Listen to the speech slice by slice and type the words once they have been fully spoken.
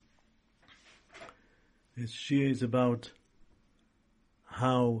His shir is about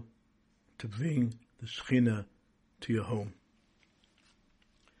how to bring the Shechinah to your home.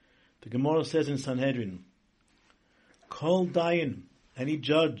 The Gemara says in Sanhedrin, Kol Dayan, any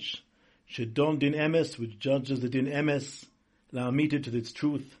judge, Shedon Din Emes, which judges the Din Emes, La'amita to its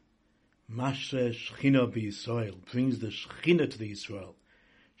truth, Mashre Shechinah b'Yisrael, brings the Shechinah to the Israel.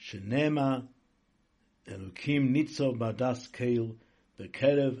 Shenema Elokim Nitzo Badas Keil,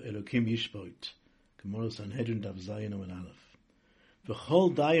 Bekerev Elokim Yishboit. Gemara Sanhedrin Dav Zayin and Aleph.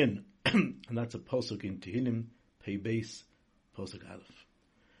 V'chol Dayan, and that's a posuk in Tehillim, Pei Beis, posuk Aleph.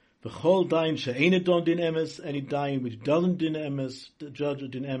 V'chol Dayan she'eina don din emes, any Dayan which doesn't din emes, the judge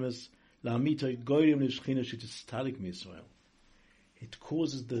of din emes, la'amita goyim l'shchina she'tistalik mi'Yisrael. It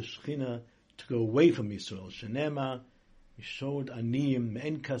causes the Shechinah to go away from Yisrael. Shenema mishod aniyim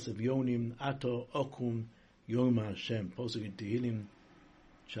me'enkas avyonim ato okum yom Hashem. Posuk in Tehillim,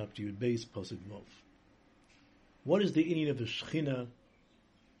 chapter Yud Beis, posuk Vov. What is the inyan of the Shechinah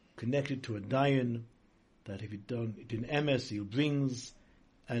connected to a Dayan, that if it in emes he brings,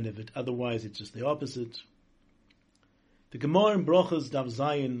 and if it otherwise it's just the opposite? The Gemara in Brochas Dav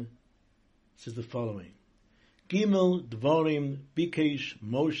Zayin says the following: Gimel Dvarim Bikesh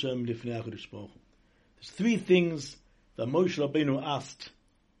Moshe Lifnei HaKadosh Baruch Hu. There's three things that Moshe Rabbeinu asked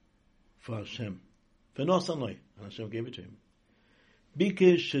for Hashem. V'nosanloi, and Hashem gave it to him.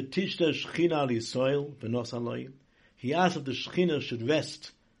 Bikesh Shetishta Shechina al Yisrael V'nosanloi. He asked if the Shechinah should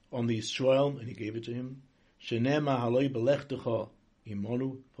rest on the Yisrael, and he gave it to him. Shenema haloi belechtecha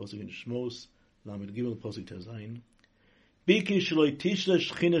imonu, posuk in Shmos, Lamed Gimel, posuk Tezayin. Bikesh shloi tishta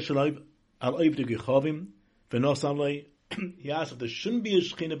Shechina shaloi al Ovdei Gechavim. He asked if there shouldn't be a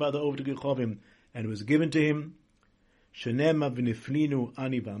Shechinah by the Ovdei Gechavim, and it was given to him. Shenema v'niflinu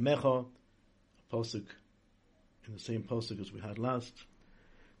ani ba'amecha, a posuk in the same posuk as we had last.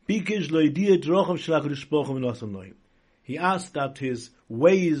 Bikesh lo'idiyah drochav shel HaKadosh Baruch Hu v'nosanloi. He asked that his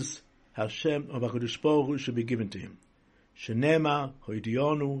ways, Hashem of HaKadosh Baruch Hu, should be given to him. Shenema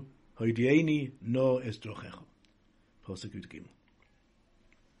hoidionu hoidieni no es drochecha. Posuk Yud Gimel.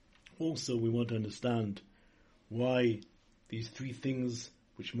 Also, we want to understand why these three things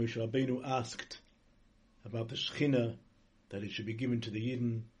which Moshe Rabbeinu asked about the Shechinah, that it should be given to the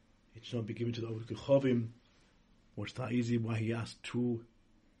Yidden, it should not be given to the Ovdei Gechavim. What's that easy? Why he asked two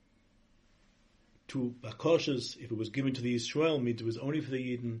bakoshes? If it was given to the Yisrael, means it was only for the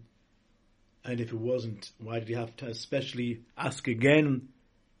Yidden, and if it wasn't, why did he have to especially ask again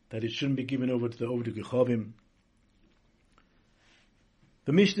that it shouldn't be given over to the Ovdei Gechavim?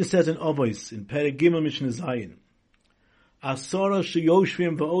 The Mishnah says in Avos, in Perek Gimel Mishnah Zayin, Asara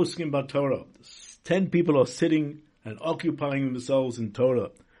sheyoshvim v'oskim b'Torah. 10 people are sitting and occupying themselves in Torah.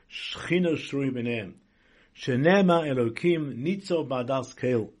 Shechinah shrui b'neim. Shenema Elokim nitzo badas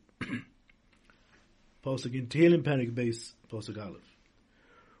keil. Posuk in Tehillim Perek Beis, posuk Aleph.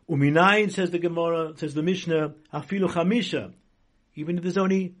 Uminayin, says the Gemara, says the Mishnah, afilu chamisha. Even if there's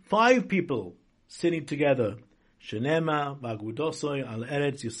only 5 people sitting together. Shenema v'agudosoi al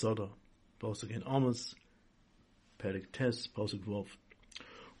eretz yisoda. Posuk in Amos, Perek Tes, posuk Vov.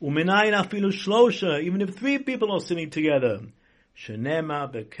 Uminayin afilu shlosha. Even if 3 people are sitting together.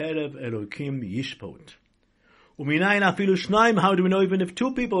 Shenema bekerev Elokim yishpot. Uminayin afilu shnaim. How do we know even if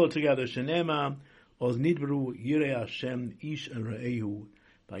 2 people are together? Shenema oz nidberu yirei Hashem ish el re'ehu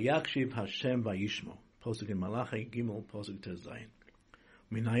vayakshiv Hashem vayishmo. Posuk in Malachi Gimel, posuk Tezayin.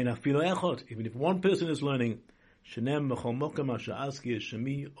 Uminayin afilu echot. Even if 1 person is learning, Shenem b'chol mokem asher aski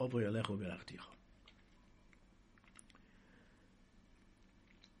shemi ovoy alecho v'rachticha.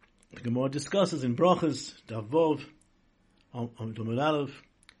 The Gemara discusses in Brachas Davov on Tomud Aleph,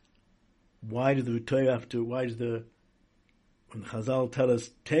 why does when Chazal tell us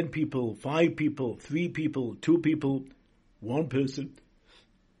 10 people, 5 people, 3 people, 2 people, 1 person?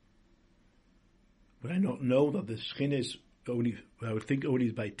 Would I not know that the Shechinah is only, I would think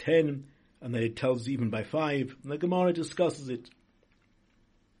only by 10, and then it tells us even by 5, and the Gemara discusses it.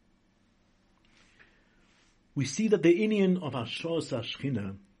 We see that the inyan of Hashras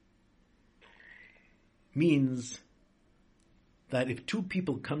HaShechinah means that if 2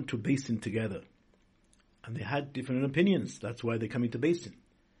 people come to Beis Din together, and they had different opinions, that's why they're coming to Beis Din,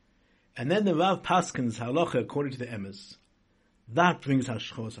 and then the Rav paskins halacha according to the emes, that brings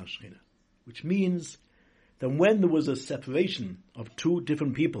Hashras HaShechinah, which means that when there was a separation of 2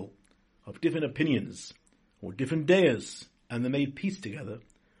 different people, of different opinions, or different dayas, and they made peace together,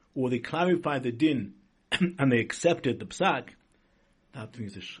 or they clarified the din, and they accepted the psak, that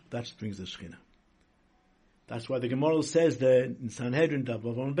brings the Shechinah. That's why the Gemara says there in Sanhedrin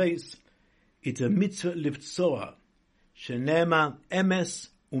Davov on base, it's a mitzvah liftsoa, shenema emes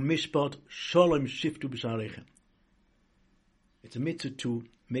umishpat shalom shiftu b'sharechem. It's a mitzvah to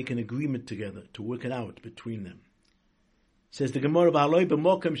make an agreement together, to work it out between them. Says the Gemara, B'haloi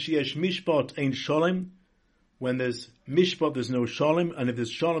b'mokem sheyesh mishpat ein shalom. When there's mishpat, there's no shalom, and if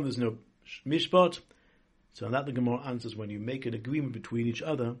there's shalom, there's no mishpat. So that the Gemara answers, when you make an agreement between each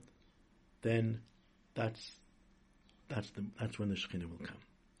other, then that's when the Shechinah will come.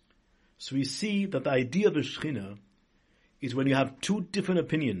 So we see that the idea of the Shechinah is when you have two different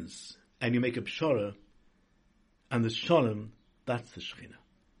opinions and you make a pshara, and the shalom, that's the Shechinah.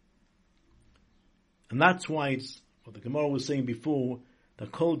 And that's why it's what the Gemara was saying before,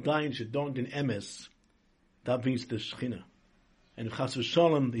 that kol dayin shedon din emes, that brings the Shechinah. And if chas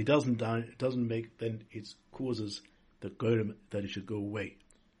v'shalom, he doesn't die, it doesn't make, then it causes the goyim that it should go away.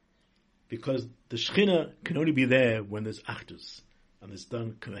 Because the Shechinah can only be there when there's achdus, and it's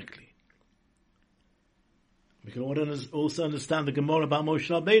done correctly. We can also understand the Gemara about Moshe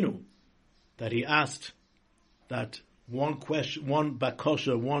Rabbeinu, that he asked that one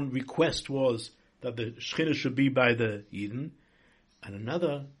bakosha, one request was that the Shechinah should be by the Eden, and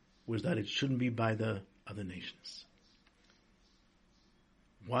another was that it shouldn't be by the other nations.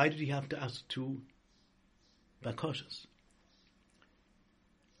 Why did he have to ask two bakoshas?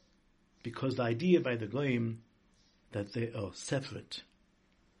 Because the idea by the Goyim that they are separate,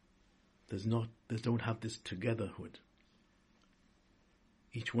 they don't have this togetherhood.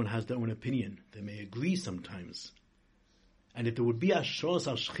 Each one has their own opinion. They may agree sometimes. And if there would be ashros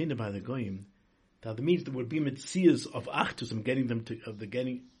al Shechinah by the Goyim, that means there would be mitzias of achdus and getting them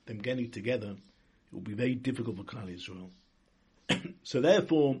together. It would be very difficult for Klal Yisrael. So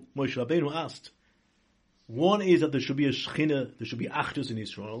therefore, Moshe Rabbeinu asked, one is that there should be a Shechinah, there should be achdus in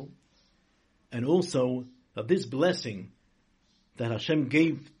Israel, and also that this blessing that Hashem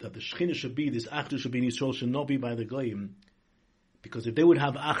gave, that the Shechinah should be, this achdus should be in Israel, should not be by the Goyim, because if they would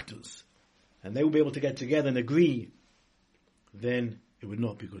have achdus, and they would be able to get together and agree, then it would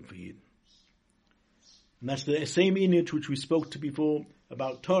not be good for Yidden. And that's the same image which we spoke to before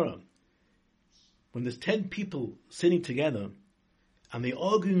about Torah. When there's 10 people sitting together, and they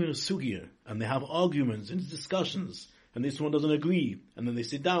argue in a sugya, and they have arguments and discussions, and this one doesn't agree, and then they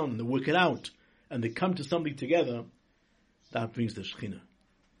sit down and they work it out, and they come to something together, that brings the Shechinah.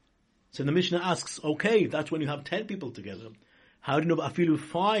 So the Mishnah asks, okay, that's when you have 10 people together. How do you know afilu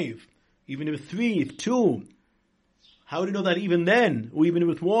 5, even if 3, if 2? How do you know that even then, or even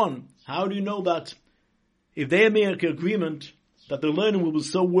with 1? How do you know that if they make an agreement that the learning will be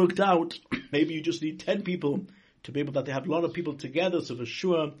so worked out, maybe you just need 10 people to be able that they have a lot of people together, so for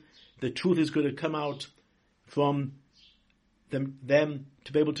sure the truth is going to come out from them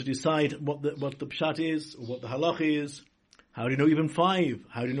to be able to decide what the pshat is, or what the halach is. How do you know even 5?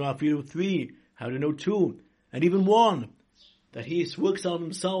 How do you know afilu 3? How do you know 2? And even 1? That he works out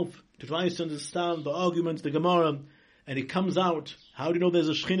himself to try to understand the arguments, the Gemara, and it comes out. How do you know there's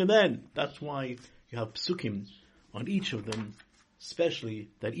a Shechinah then? That's why you have psukim on each of them, especially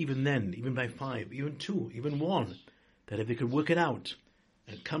that even then, even by 5, even 2, even 1, that if they could work it out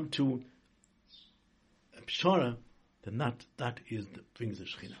and come to a pshara, then that brings the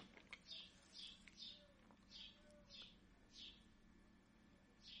Shechinah.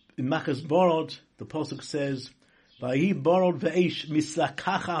 In Machas Borod, the pasuk says, "Vayi borod ve'esh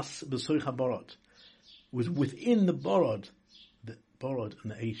mislakachas b'soich haborod." Was within the borod and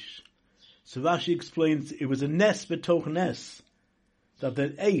the eish. So Rashi explains it was a nes betoch nes, that the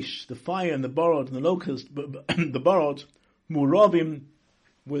eish, the fire, and the borod and the locust, the borod, muravim,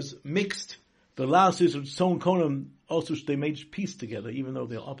 was mixed. The last is of Son Konam, also they made peace together, even though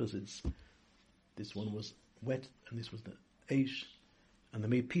they're opposites. This one was wet, and this was the eish. And they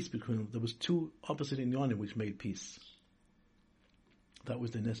made peace between them. There was two opposite inyanim which made peace. That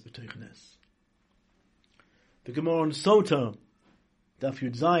was the Nes B'Teich Nes. The Gemara on Sota, Daf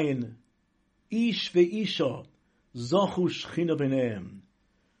Yud Zayin, Ish ve'isha, Zochu Shechina b'neim,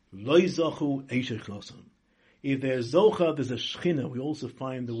 Loi Zochu Eishech Losam. If there's Zocha, there's a Shechina. We also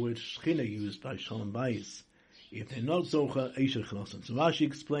find the word Shechina used by Shalom Bayis. If they're not Zocha, Eishech Losam. So Rashi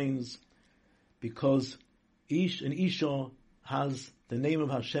explains, because Ish and Isha has the name of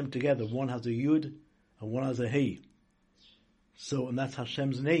Hashem together. One has a Yud and one has a Hey. So, and that's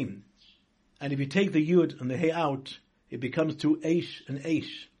Hashem's name. And if you take the Yud and the Hey out, it becomes to Eish and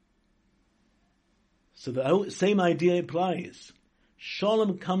Eish. So the same idea applies.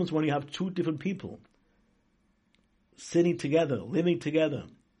 Shalom comes when you have two different people sitting together, living together.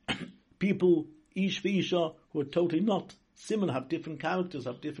 People, Ish v'Isha, who are totally not similar, have different characters,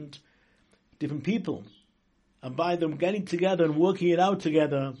 have different people. And by them getting together and working it out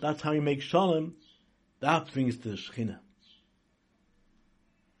together, that's how you make Shalom. That brings the Shechinah.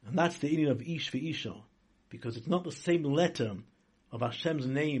 And that's the meaning of Ish ve'Isha, because it's not the same letter of Hashem's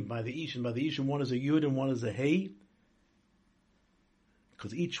name by the Ish, and by the Ish one is a Yud and one is a Hey,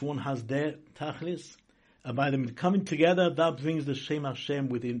 because each one has their Tachlis, and by them coming together, that brings the Shem Hashem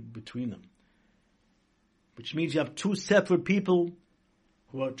between them. Which means you have two separate people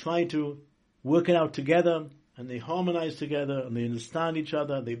who are trying to work it out together, and they harmonize together, and they understand each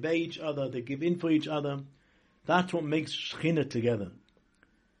other, they obey each other, they give in for each other. That's what makes Shechinah together.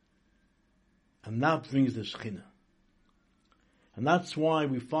 And that brings the Shechinah. And that's why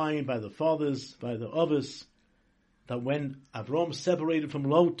we find by the fathers, by the others, that when Avram separated from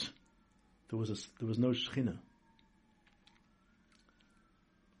Lot, there was no Shechinah.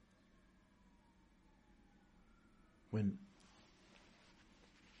 When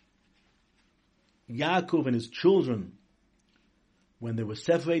Yaakov and his children, when they were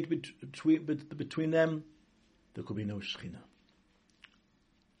separated between them, there could be no Shechinah.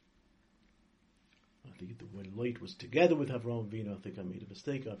 I think when Lot was together with Avraham Avinu, I think I made a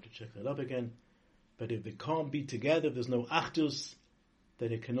mistake. I have to check that up again. But if they can't be together, if there's no Achdus, then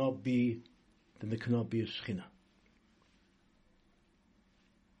there cannot be a Shechinah.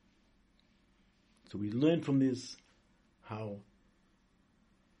 So we learn from this how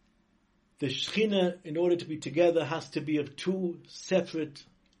the Shechinah, in order to be together, has to be of two separate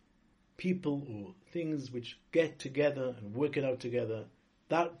people or things which get together and work it out together.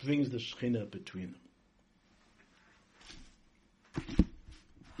 That brings the Shechinah between them.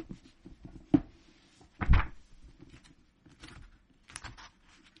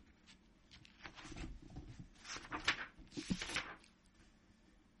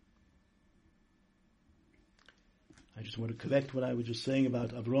 I just want to correct what I was just saying about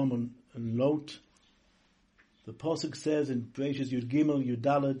Avram and Lot. The Pasuk says in Bereshis Yud Gimel Yud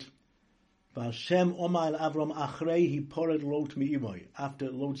Daled, V'Hashem Omar El Avram Achrei He Pored Lot Mi'imoy, after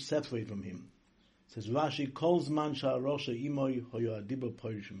Lot separated from him. It says Rashi, Kol Zman Sha'arosha Imoy Hoyo Adibur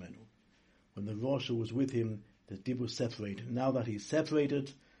Porish Menu. When the Rosha was with him, the Dibur separated. Now that he's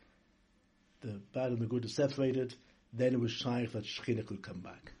separated, the bad and the good are separated, then it was shaykh that Shechinah could come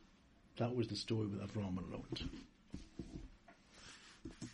back. That was the story with Avram and Lot.